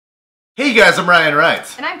Hey guys, I'm Ryan Wright.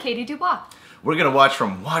 And I'm Katie Dubois. We're gonna watch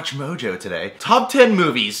from Watch Mojo today. Top 10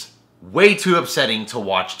 movies way too upsetting to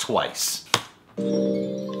watch twice. I'm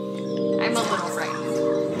a little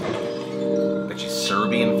frightened. Bet you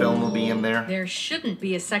Serbian film will be in there. There shouldn't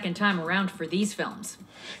be a second time around for these films.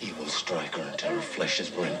 He will strike her until her flesh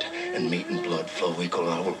is rent, and meat and blood flow equal,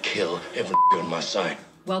 and I will kill every on my side.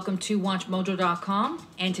 Welcome to WatchMojo.com,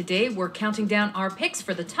 and today we're counting down our picks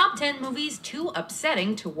for the top 10 movies too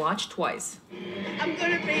upsetting to watch twice. I'm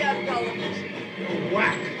gonna be on television.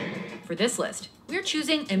 Whack! For this list, we're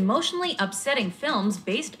choosing emotionally upsetting films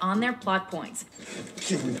based on their plot points.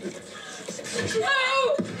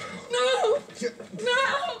 No! No!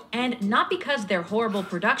 No! And not because they're horrible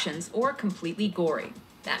productions or completely gory.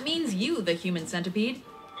 That means you, the human centipede.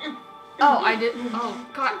 Oh, I didn't. Oh,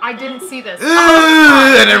 God, I didn't see this.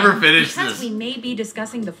 I never finished Because this. we may be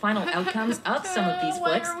discussing the final outcomes of some of these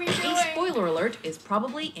What flicks, are we a doing? spoiler alert is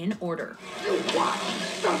probably in order.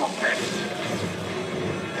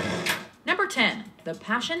 Number 10, The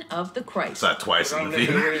Passion of the Christ. Saw it twice in the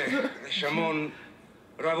theater.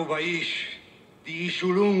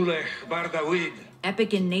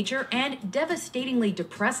 Epic in nature and devastatingly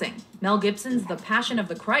depressing, Mel Gibson's The Passion of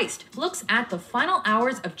the Christ looks at the final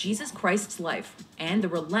hours of Jesus Christ's life and the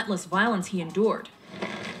relentless violence he endured.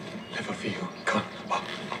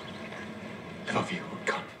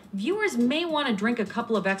 Viewers may want to drink a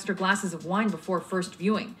couple of extra glasses of wine before first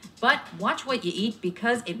viewing, but watch what you eat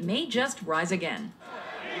because it may just rise again.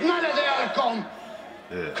 Ugh.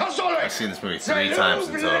 I've seen this movie 3 times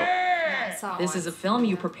in total. I saw This one. is a film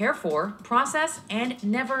you prepare for, process, and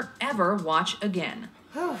never ever watch again.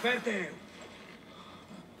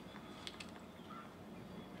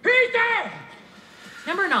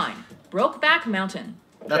 Number 9, Brokeback Mountain.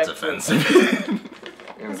 That's offensive.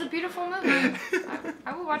 It was a beautiful movie.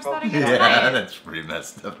 I will watch that again Yeah, tonight. that's pretty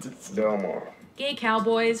messed up. Gay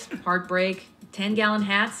cowboys, heartbreak, 10-gallon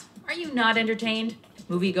hats. Are you not entertained?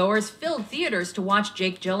 Moviegoers filled theaters to watch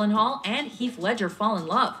Jake Gyllenhaal and Heath Ledger fall in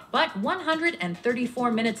love. But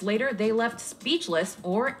 134 minutes later, they left speechless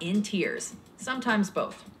or in tears. Sometimes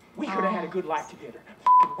both. We could have had a good life together.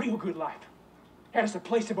 Real good life. Had us a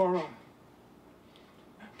place of our own.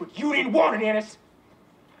 But you didn't want it, Ennis.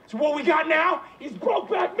 So what we got now is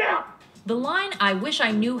Brokeback Mountain. The line, "I wish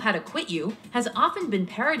I knew how to quit you," has often been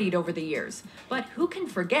parodied over the years. But who can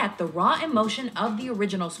forget the raw emotion of the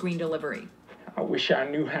original screen delivery? I wish I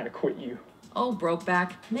knew how to quit you. Oh,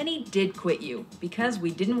 Brokeback, many did quit you because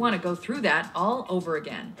we didn't want to go through that all over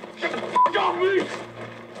again. Off me!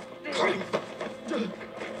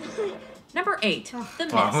 Number 8, The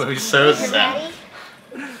Mist. Oh, it was so sad.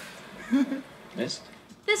 Missed?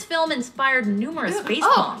 This film inspired numerous face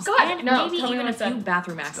Oh, bombs God, and no, maybe tell me even a what's few up.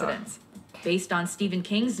 bathroom accidents. Based on Stephen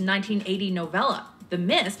King's 1980 novella, The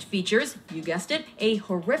Mist features, you guessed it, a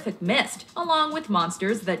horrific mist, along with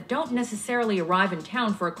monsters that don't necessarily arrive in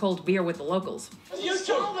town for a cold beer with the locals. You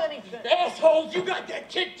told anything. Assholes, you got that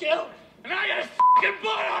kid killed, and I got his f***ing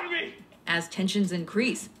blood on me! As tensions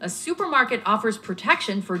increase, a supermarket offers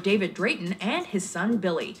protection for David Drayton and his son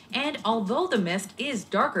Billy. And although The Mist is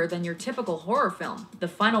darker than your typical horror film, the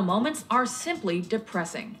final moments are simply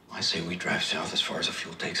depressing. I say we drive south as far as the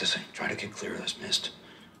fuel takes us and try to get clear of this mist.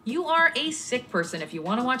 You are a sick person if you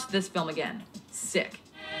want to watch this film again. Sick.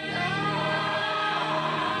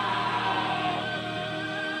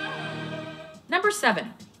 Number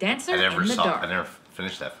 7, Dancer I never in the saw. Dark. I never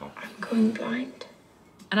finished that film. Going blind.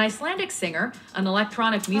 An Icelandic singer, an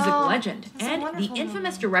electronic music Oh, legend, that's a and the wonderful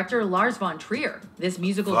infamous director Lars von Trier. This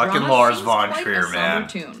musical Fucking drama Lars sings von quite Trier, a somber man.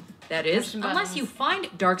 tune. That is, Pushing unless you buttons.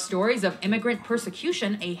 find dark stories of immigrant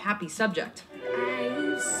persecution a happy subject.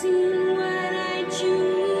 I've seen what I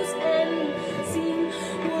choose and seen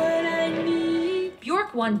what I need.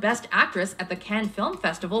 Bjork won Best Actress at the Cannes Film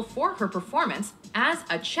Festival for her performance as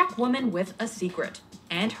a Czech woman with a secret.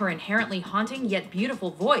 And her inherently haunting yet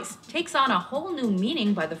beautiful voice takes on a whole new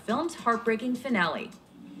meaning by the film's heartbreaking finale.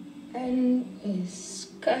 And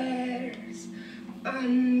whiskers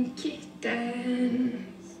and kittens.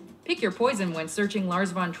 Pick your poison when searching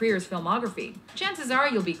Lars von Trier's filmography. Chances are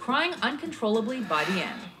you'll be crying uncontrollably by the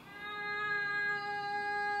end.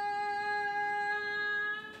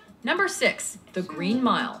 Number 6, The Green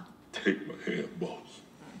Mile. Take my hand, boss.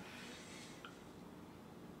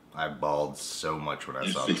 I bawled so much when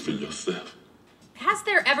I saw See this. for yourself. Has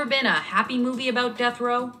there ever been a happy movie about death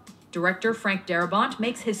row? Director Frank Darabont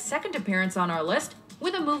makes his second appearance on our list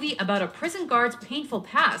with a movie about a prison guard's painful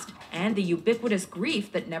past and the ubiquitous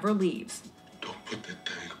grief that never leaves. Don't put that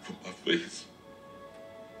thing up on my face.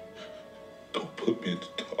 Don't put me in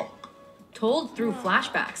the dark. Told through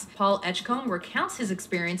flashbacks, Paul Edgecombe recounts his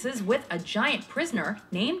experiences with a giant prisoner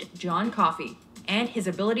named John Coffey and his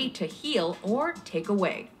ability to heal or take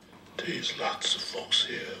away. There's lots of folks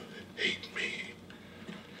here that hate me.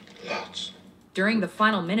 Lots. During the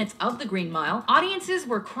final minutes of The Green Mile, audiences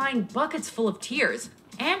were crying buckets full of tears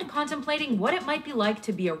and contemplating what it might be like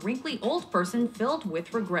to be a wrinkly old person filled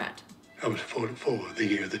with regret. I was 44 the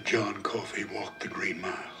year that John Coffey walked the Green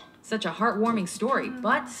Mile. Such a heartwarming story,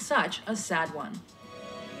 but such a sad one.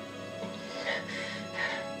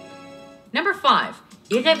 Number 5,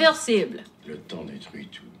 Irréversible. Le temps détruit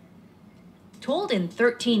tout. Told in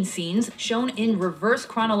 13 scenes, shown in reverse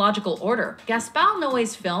chronological order, Gaspard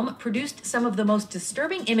Noé's film produced some of the most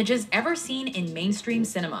disturbing images ever seen in mainstream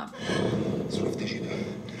cinema.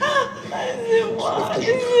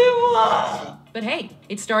 But hey,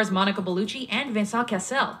 it stars Monica Bellucci and Vincent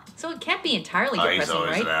Cassel, so it can't be entirely depressing, he's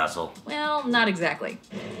always right? an asshole. Well, not exactly.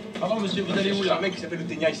 Pardon, monsieur, vous allez où là? Mec qui s'appelle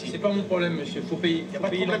le ici. C'est pas mon problème, monsieur. Faut payer. Y'a pas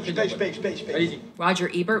de problème, je paye. Allez-y. Roger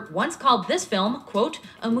Ebert once called this film, quote,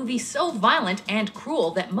 a movie so violent and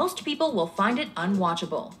cruel that most people will find it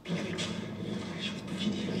unwatchable.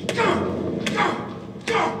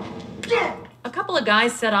 A couple of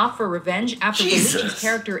guys set off for revenge after Bellucci's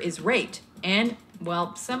character is raped, and,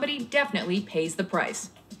 well, somebody definitely pays the price.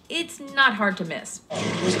 It's not hard to miss.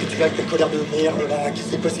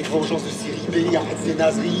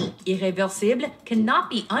 Irréversible cannot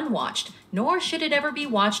be unwatched, nor should it ever be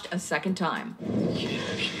watched a second time.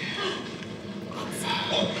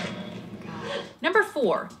 Number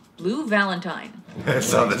 4, Blue Valentine. I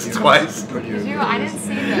saw this twice. Did you? I didn't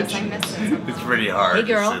see this. I missed it. It's pretty hard Hey to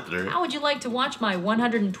girl, sit through. how would you like to watch my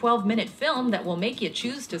 112-minute film that will make you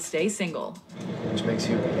choose to stay single? Which makes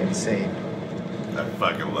you insane. I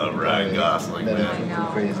fucking love Ryan Gosling, That man. is know.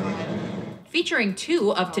 crazy. Featuring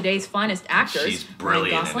 2 of today's finest actors, She's Ryan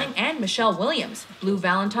brilliant in Gosling it. and Michelle Williams, Blue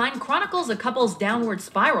Valentine chronicles a couple's downward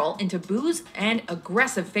spiral into booze and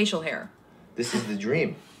aggressive facial hair. This is the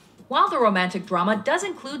dream. While the romantic drama does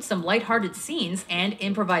include some lighthearted scenes and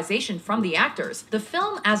improvisation from the actors, the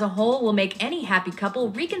film as a whole will make any happy couple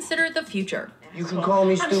reconsider the future. You can call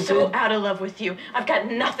me stupid. I'm so out of love with you. I've got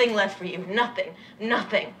nothing left for you. Nothing.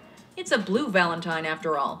 Nothing. It's a Blue Valentine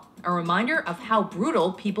after all, a reminder of how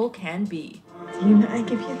brutal people can be. Do you know I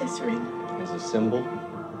give you this ring? As a symbol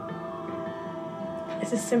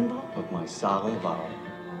As a symbol of my solemn vow.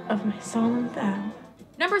 of my solemn vow.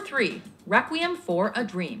 Number 3, Requiem for a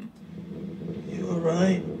Dream. You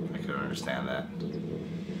alright? I couldn't understand that.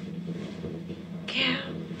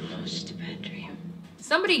 Most bad dream.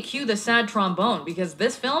 Somebody cue the sad trombone because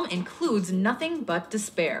this film includes nothing but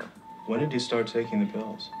despair. When did you start taking the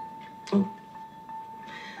pills?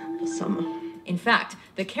 Summer. In fact,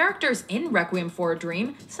 the characters in Requiem for a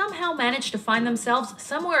Dream somehow manage to find themselves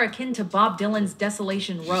somewhere akin to Bob Dylan's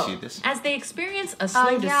Desolation Row see this? as they experience a slow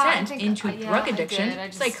yeah, I descent think- into yeah, drug I addiction, did. I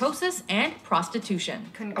just psychosis, and prostitution.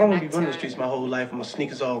 couldn't I want to be connect running to the streets it. my whole life, and my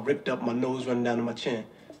sneakers all ripped up, my nose running down to my chin.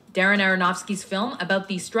 Darren Aronofsky's film about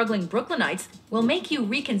these struggling Brooklynites will make you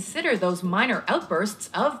reconsider those minor outbursts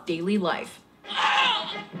of daily life.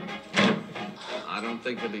 I don't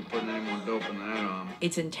think they'll be putting any more dope in that arm.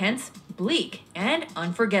 It's intense, bleak, and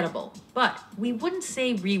unforgettable, but we wouldn't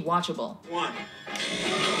say rewatchable. One.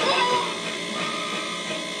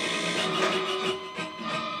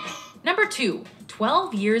 Number 2,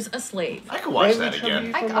 12 Years a Slave. I could watch that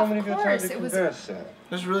again. Of course, it was That's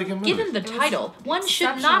a really good movie. Given the It was title, one should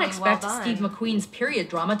not exceptionally expect well done. Steve McQueen's period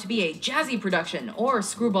drama to be a jazzy production or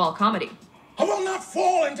screwball comedy. I will not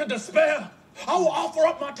fall into despair. I will offer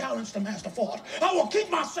up my talents to Master Ford. I will keep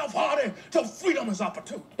myself hardy till freedom is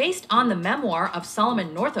opportune. Based on the memoir of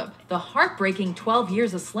Solomon Northup, the heartbreaking 12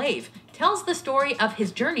 Years a Slave tells the story of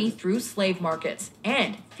his journey through slave markets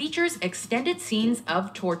and features extended scenes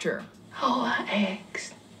of torture. Oh,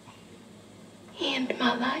 eggs. He ended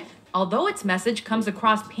my life. Although its message comes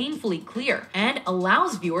across painfully clear and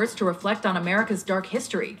allows viewers to reflect on America's dark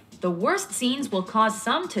history, the worst scenes will cause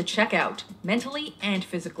some to check out, mentally and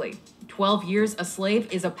physically. 12 Years a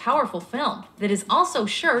Slave is a powerful film that is also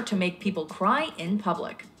sure to make people cry in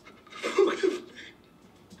public.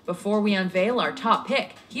 Before we unveil our top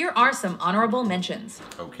pick, here are some honorable mentions.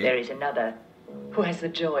 Okay. There is another who has the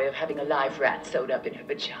joy of having a live rat sewed up in her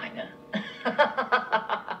vagina.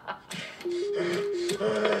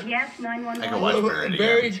 Yes, 911. I could watch Buried I'm again.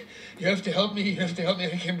 buried. You have to help me. You have to help me. I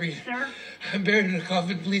can't breathe. Sir? I'm buried in a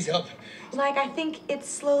coffin. Please help. Like, I think it's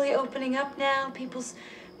slowly opening up now, people's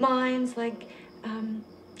minds, like,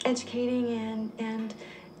 educating and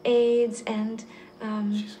AIDS and,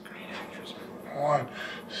 She's a great actress. One.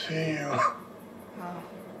 See you.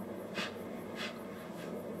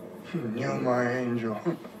 You're my angel.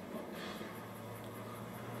 I'm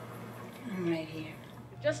right here.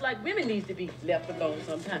 Just like women needs to be left alone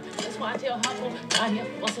sometimes. That's why I tell Hoppo out here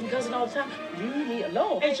fussing cousin all the time, leave me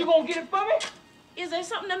alone. Ain't you gonna get it for me? Is there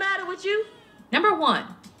something the matter with you? Number 1,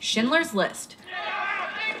 Schindler's List.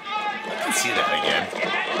 Let's see that again.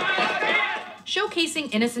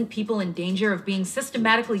 Showcasing innocent people in danger of being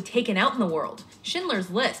systematically taken out in the world, Schindler's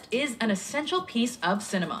List is an essential piece of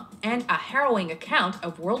cinema and a harrowing account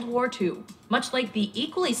of World War II, much like the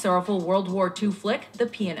equally sorrowful World War II flick, The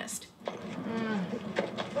Pianist.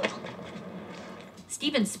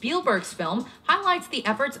 Steven Spielberg's film highlights the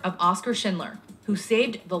efforts of Oskar Schindler, who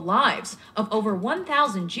saved the lives of over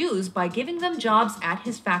 1,000 Jews by giving them jobs at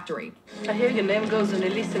his factory. I hear your name goes on the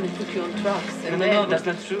list and they put you on trucks. No, that's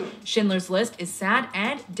not true. Schindler's List is sad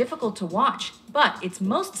and difficult to watch, but it's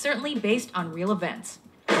most certainly based on real events.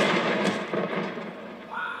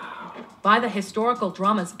 By the historical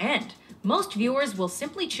drama's end, most viewers will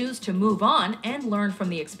simply choose to move on and learn from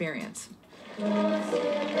the experience.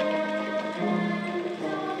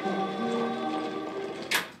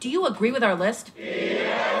 Do you agree with our list?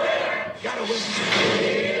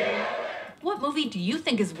 What movie do you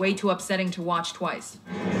think is way too upsetting to watch twice?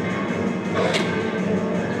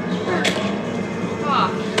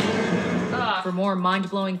 For more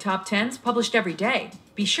mind-blowing top 10s published every day,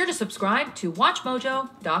 be sure to subscribe to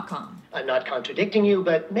WatchMojo.com. I'm not contradicting you,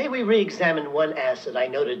 but may we re-examine one ass that I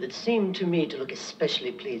noted that seemed to me to look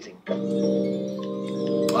especially pleasing?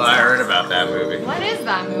 Well, I heard about that movie. What is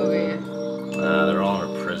that movie? They're all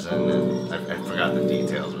in a prison, and I forgot the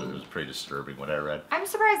details, but it was pretty disturbing what I read. I'm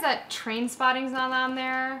surprised that Trainspotting's not on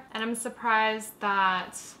there, and I'm surprised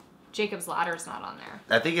that Jacob's Ladder's not on there.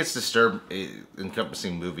 I think it's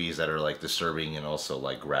encompassing movies that are like disturbing and also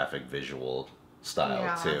like graphic visual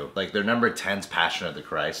style too. Like their number 10's Passion of the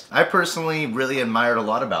Christ. I personally really admired a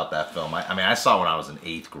lot about that film. I mean, I saw it when I was in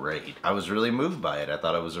 8th grade. I was really moved by it. I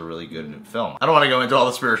thought it was a really good film. I don't want to go into all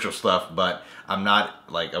the spiritual stuff, but I'm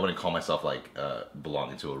not like, I wouldn't call myself like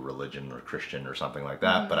belonging to a religion or Christian or something like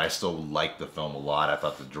that, but I still liked the film a lot. I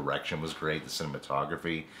thought the direction was great. The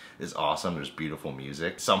cinematography is awesome. There's beautiful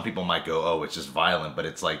music. Some people might go, oh, it's just violent, but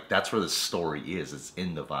it's like, that's where the story is. It's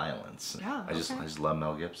in the violence. Yeah, I just love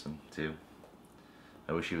Mel Gibson too.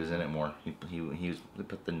 I wish he was in it more. He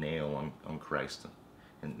put the nail on Christ,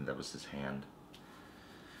 and that was his hand.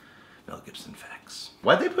 Mel Gibson facts.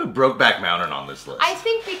 Why'd they put Brokeback Mountain on this list? I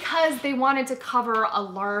think because they wanted to cover a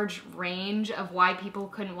large range of why people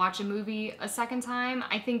couldn't watch a movie a second time.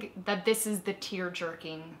 I think that this is the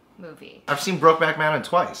tear-jerking movie. I've seen Brokeback Mountain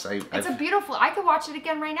twice. It's a beautiful, I could watch it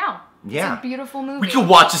again right now. Yeah. It's a beautiful movie. We could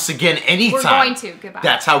watch this again anytime. We're going to. Goodbye.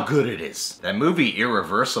 That's how good it is. That movie,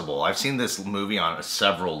 Irreversible. I've seen this movie on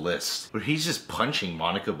several lists where he's just punching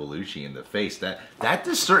Monica Bellucci in the face. That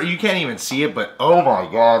you can't even see it, but oh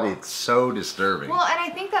my god, it's so disturbing. Well, and I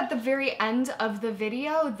think that the very end of the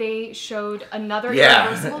video, they showed another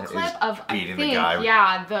Irreversible clip of, beating I think, the guy.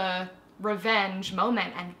 yeah, the revenge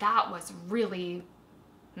moment, and that was really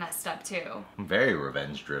messed up too. I'm very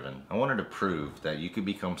revenge driven. I wanted to prove that you could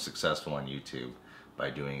become successful on YouTube by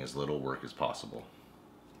doing as little work as possible.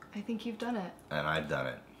 I think you've done it. And I've done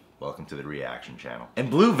it. Welcome to the reaction channel. And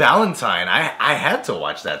Blue Valentine, I had to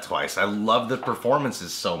watch that twice. I love the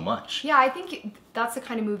performances so much. Yeah, I think that's the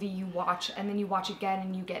kind of movie you watch and then you watch again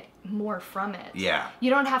and you get more from it. Yeah. You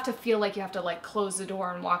don't have to feel like you have to like close the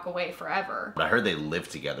door and walk away forever. But I heard they lived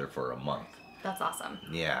together for a month. That's awesome.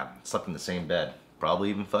 Yeah, slept in the same bed.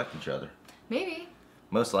 Probably even fucked each other. Maybe.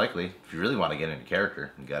 Most likely. If you really want to get into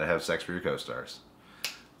character, you gotta have sex for your co-stars.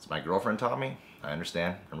 As my girlfriend taught me, I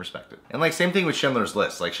understand and respect it. And like same thing with Schindler's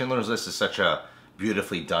List. Like Schindler's List is such a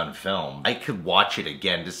beautifully done film. I could watch it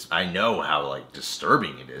again. Just I know how like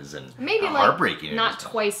disturbing it is and maybe how like heartbreaking not it is.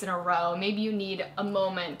 Twice in a row. Maybe you need a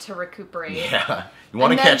moment to recuperate. Yeah. You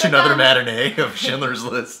want to catch another matinee of Schindler's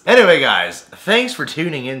List? Anyway, guys, thanks for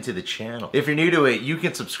tuning into the channel. If you're new to it, you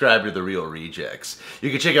can subscribe to The Real Rejects. You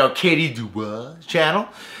can check out Katie Dubois' channel.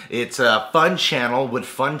 It's a fun channel with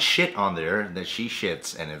fun shit on there that she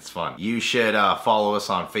shits, and it's fun. You should follow us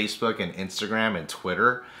on Facebook and Instagram and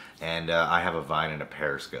Twitter. And I have a Vine and a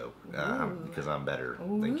Periscope because I'm better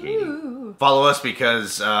than Katie. Follow us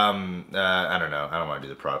because, I don't know, I don't want to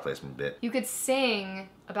do the product placement bit. You could sing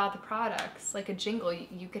about the products, like a jingle.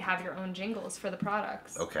 You could have your own jingles for the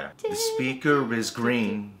products. Okay. The speaker is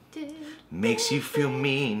green, makes you feel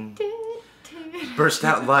mean, burst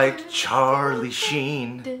out like Charlie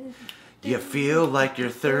Sheen. You feel like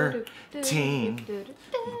you're 13.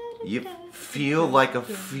 You feel like a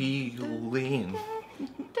feeling.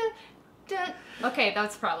 Okay,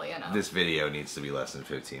 that's probably enough. This video needs to be less than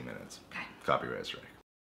 15 minutes. Okay. Copyright strike.